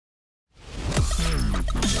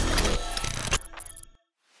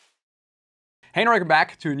Hey and welcome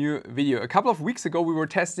back to a new video. A couple of weeks ago we were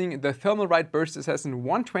testing the Thermalright Burst Assassin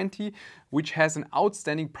 120, which has an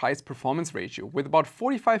outstanding price-performance ratio. With about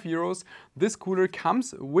 45 euros, this cooler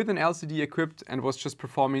comes with an LCD equipped and was just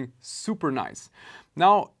performing super nice.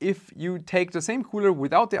 Now, if you take the same cooler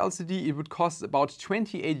without the LCD, it would cost about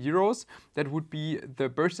 28 euros. That would be the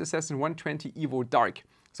Burst Assassin 120 Evo Dark.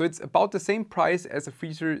 So it's about the same price as a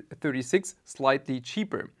Freezer 36, slightly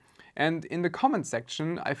cheaper. And in the comment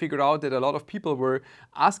section, I figured out that a lot of people were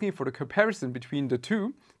asking for the comparison between the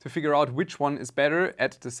two to figure out which one is better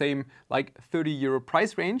at the same like 30 euro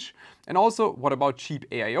price range. And also, what about cheap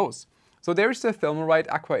AIOs? So there's the Thermalright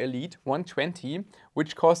Aqua Elite 120,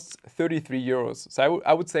 which costs 33 euros. So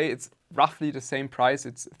I would say it's roughly the same price.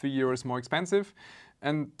 It's 3 euros more expensive.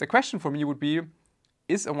 And the question for me would be,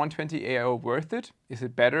 is a 120 AIO worth it? Is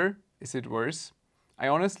it better? Is it worse? I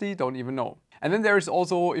honestly don't even know. And then there is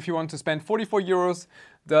also, if you want to spend 44 euros,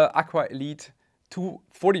 the Aqua Elite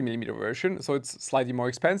 240mm version. So it's slightly more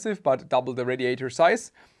expensive, but double the radiator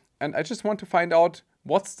size. And I just want to find out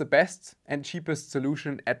what's the best and cheapest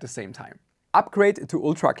solution at the same time. Upgrade to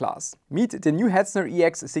Ultra class. Meet the new Hetzner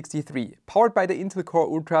EX63, powered by the Intel Core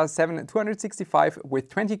Ultra 7 265 with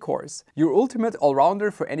 20 cores. Your ultimate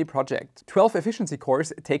all-rounder for any project. 12 efficiency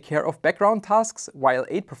cores take care of background tasks, while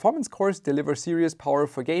 8 performance cores deliver serious power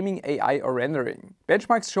for gaming, AI or rendering.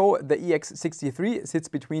 Benchmarks show the EX63 sits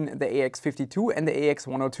between the AX52 and the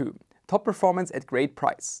AX102. Top performance at great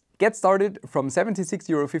price. Get started from 76,52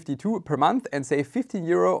 euro per month and save 15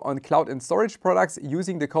 euro on cloud and storage products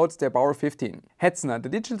using the code DERBAUER15. Hetzner, the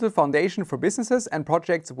digital foundation for businesses and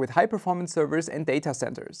projects with high-performance servers and data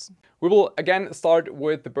centers. We will again start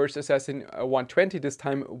with the Burst Assassin 120, this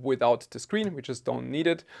time without the screen. We just don't need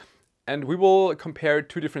it. And we will compare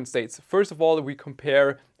two different states. First of all, we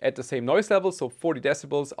compare at the same noise level, so 40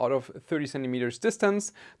 decibels out of 30 centimeters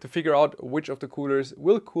distance, to figure out which of the coolers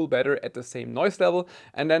will cool better at the same noise level.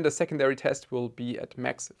 And then the secondary test will be at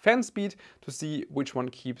max fan speed to see which one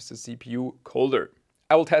keeps the CPU colder.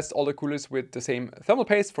 I will test all the coolers with the same thermal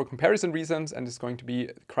paste for comparison reasons, and it's going to be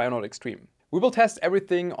Cryonaut Extreme. We will test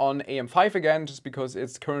everything on AM5 again, just because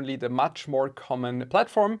it's currently the much more common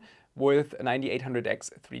platform with 9800X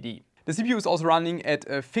 3D. The CPU is also running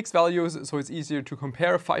at fixed values, so it's easier to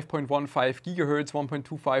compare 5.15 GHz,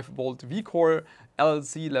 1.25 volt V-Core,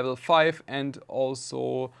 LLC level 5 and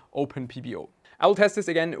also OpenPBO. I will test this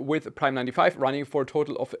again with Prime 95, running for a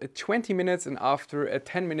total of 20 minutes, and after a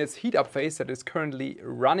 10 minutes heat up phase that is currently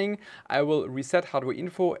running, I will reset hardware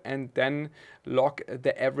info and then log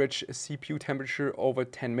the average CPU temperature over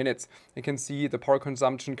 10 minutes. You can see the power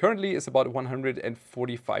consumption currently is about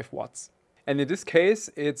 145 watts. And in this case,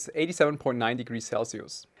 it's 87.9 degrees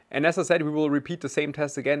Celsius. And as I said, we will repeat the same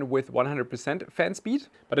test again with 100% fan speed.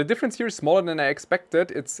 But the difference here is smaller than I expected.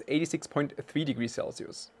 It's 86.3 degrees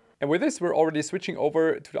Celsius. And with this, we're already switching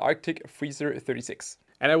over to the Arctic Freezer 36.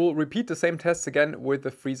 And I will repeat the same tests again with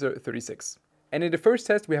the Freezer 36. And in the first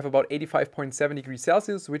test, we have about 85.7 degrees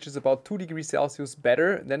Celsius, which is about 2 degrees Celsius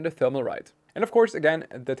better than the Thermalright. And of course, again,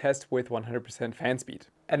 the test with 100% fan speed.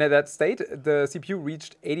 And at that state, the CPU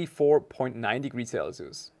reached 84.9 degrees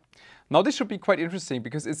Celsius. Now this should be quite interesting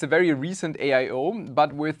because it's a very recent AIO,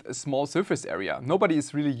 but with a small surface area. Nobody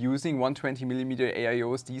is really using 120mm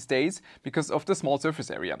AIOs these days because of the small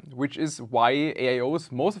surface area, which is why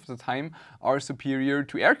AIOs most of the time are superior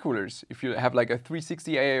to air coolers. If you have like a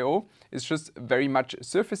 360 AIO, it's just very much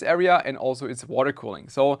surface area and also it's water cooling.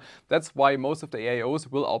 So that's why most of the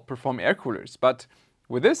AIOs will outperform air coolers. But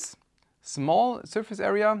with this small surface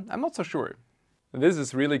area, I'm not so sure. This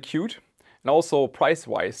is really cute. And also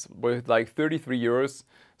price-wise, with like 33 euros,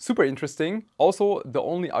 super interesting. Also, the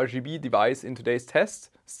only RGB device in today's test,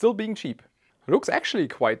 still being cheap. Looks actually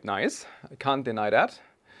quite nice, I can't deny that.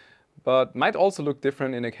 But might also look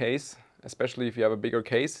different in a case, especially if you have a bigger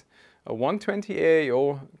case. A 120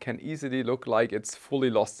 AIO can easily look like it's fully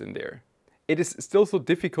lost in there. It is still so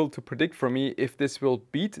difficult to predict for me if this will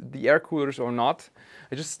beat the air coolers or not.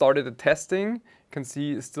 I just started the testing, you can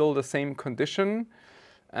see still the same condition.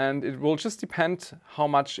 And it will just depend how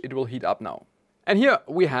much it will heat up now. And here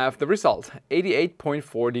we have the result,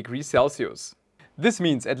 88.4 degrees Celsius. This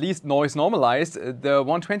means, at least noise normalized, the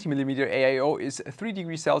 120mm AIO is 3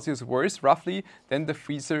 degrees Celsius worse, roughly, than the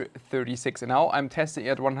Freezer 36. And now I'm testing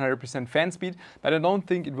at 100% fan speed, but I don't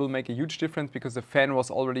think it will make a huge difference because the fan was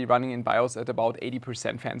already running in BIOS at about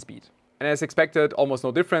 80% fan speed. And as expected, almost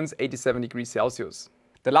no difference, 87 degrees Celsius.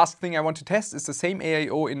 The last thing I want to test is the same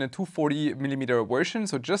AIO in a 240mm version,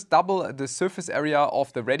 so just double the surface area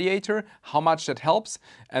of the radiator, how much that helps,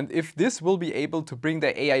 and if this will be able to bring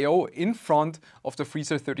the AIO in front of the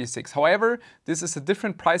Freezer 36. However, this is a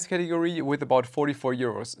different price category with about 44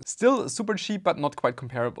 euros. Still super cheap, but not quite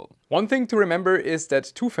comparable. One thing to remember is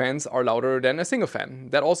that 2 fans are louder than a single fan.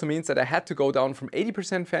 That also means that I had to go down from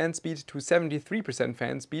 80% fan speed to 73%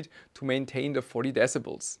 fan speed to maintain the 40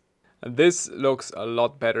 decibels. This looks a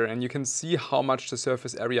lot better, and you can see how much the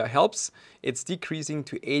surface area helps. It's decreasing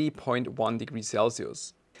to 80.1 degrees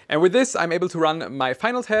Celsius. And with this, I'm able to run my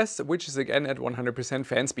final test, which is again at 100%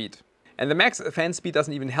 fan speed. And the max fan speed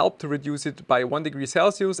doesn't even help to reduce it by 1 degree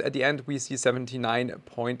Celsius. At the end, we see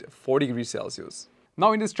 79.4 degrees Celsius.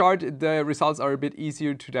 Now in this chart, the results are a bit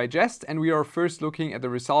easier to digest, and we are first looking at the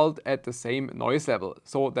result at the same noise level.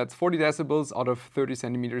 So that's 40 decibels out of 30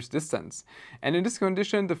 centimeters distance. And in this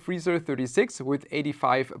condition, the Freezer 36 with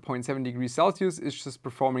 85.7 degrees Celsius is just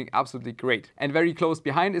performing absolutely great. And very close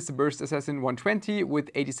behind is the Burst Assassin 120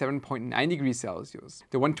 with 87.9 degrees Celsius.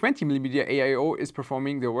 The 120mm AIO is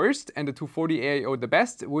performing the worst, and the 240 AIO the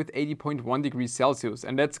best with 80.1 degrees Celsius.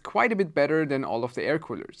 And that's quite a bit better than all of the air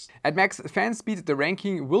coolers. At max fan speed, the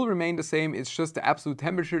ranking will remain the same. It's just the absolute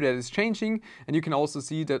temperature that is changing, and you can also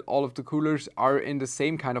see that all of the coolers are in the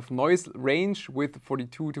same kind of noise range with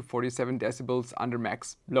 42 to 47 decibels under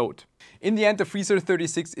max load. In the end, the Freezer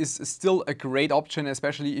 36 is still a great option,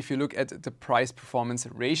 especially if you look at the price-performance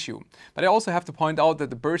ratio. But I also have to point out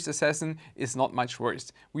that the Burst Assassin is not much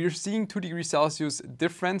worse. We are seeing 2 degrees Celsius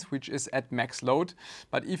difference, which is at max load.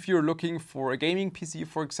 But if you're looking for a gaming PC,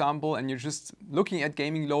 for example, and you're just looking at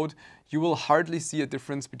gaming load, you will hardly see a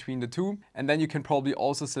difference between the two. And then you can probably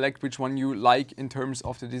also select which one you like in terms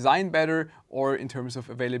of the design better, or in terms of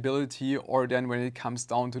availability, or then when it comes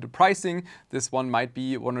down to the pricing, this one might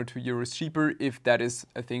be 1 or 2 euros cheaper if that is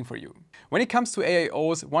a thing for you. When it comes to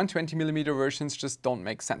AIOs, 120mm versions just don't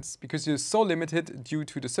make sense because you're so limited due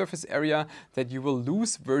to the surface area that you will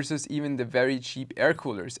lose versus even the very cheap air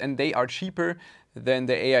coolers, and they are cheaper than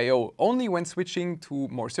the AIO only when switching to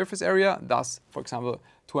more surface area. Thus, for example,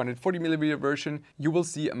 240mm version, you will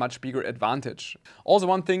see a much bigger advantage. Also,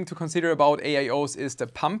 one thing to consider about AIOs is the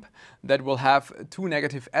pump. That will have 2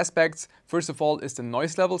 negative aspects. First of all is the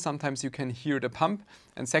noise level. Sometimes you can hear the pump.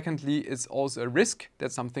 And secondly, it's also a risk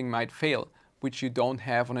that something might fail, which you don't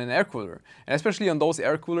have on an air cooler. And especially on those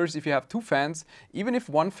air coolers, if you have 2 fans, even if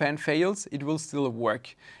one fan fails, it will still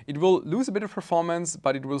work. It will lose a bit of performance,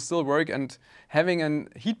 but it will still work, and having a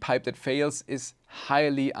heat pipe that fails is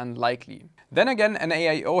highly unlikely. Then again, an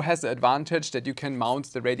AIO has the advantage that you can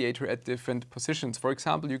mount the radiator at different positions. For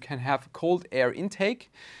example, you can have cold air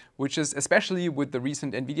intake, which is, especially with the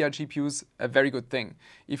recent NVIDIA GPUs, a very good thing.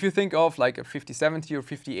 If you think of like a 5070 or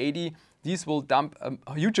 5080, these will dump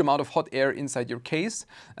a huge amount of hot air inside your case.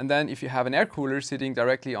 And then if you have an air cooler sitting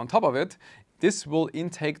directly on top of it, this will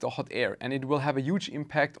intake the hot air, and it will have a huge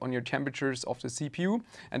impact on your temperatures of the CPU.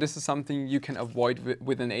 And this is something you can avoid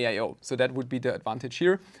with an AIO. So that would be the advantage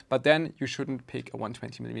here. But then you shouldn't pick a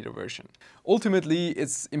 120mm version. Ultimately,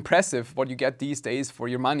 it's impressive what you get these days for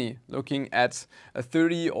your money, looking at a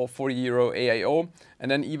 30 or 40 euro AIO,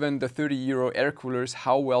 and then even the 30 euro air coolers,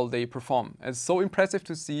 how well they perform. It's so impressive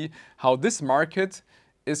to see how this market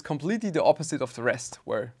is completely the opposite of the rest,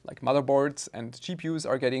 where like motherboards and GPUs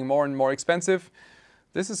are getting more and more expensive.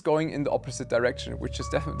 This is going in the opposite direction, which is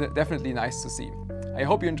definitely nice to see. I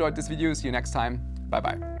hope you enjoyed this video. See you next time. Bye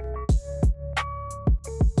bye.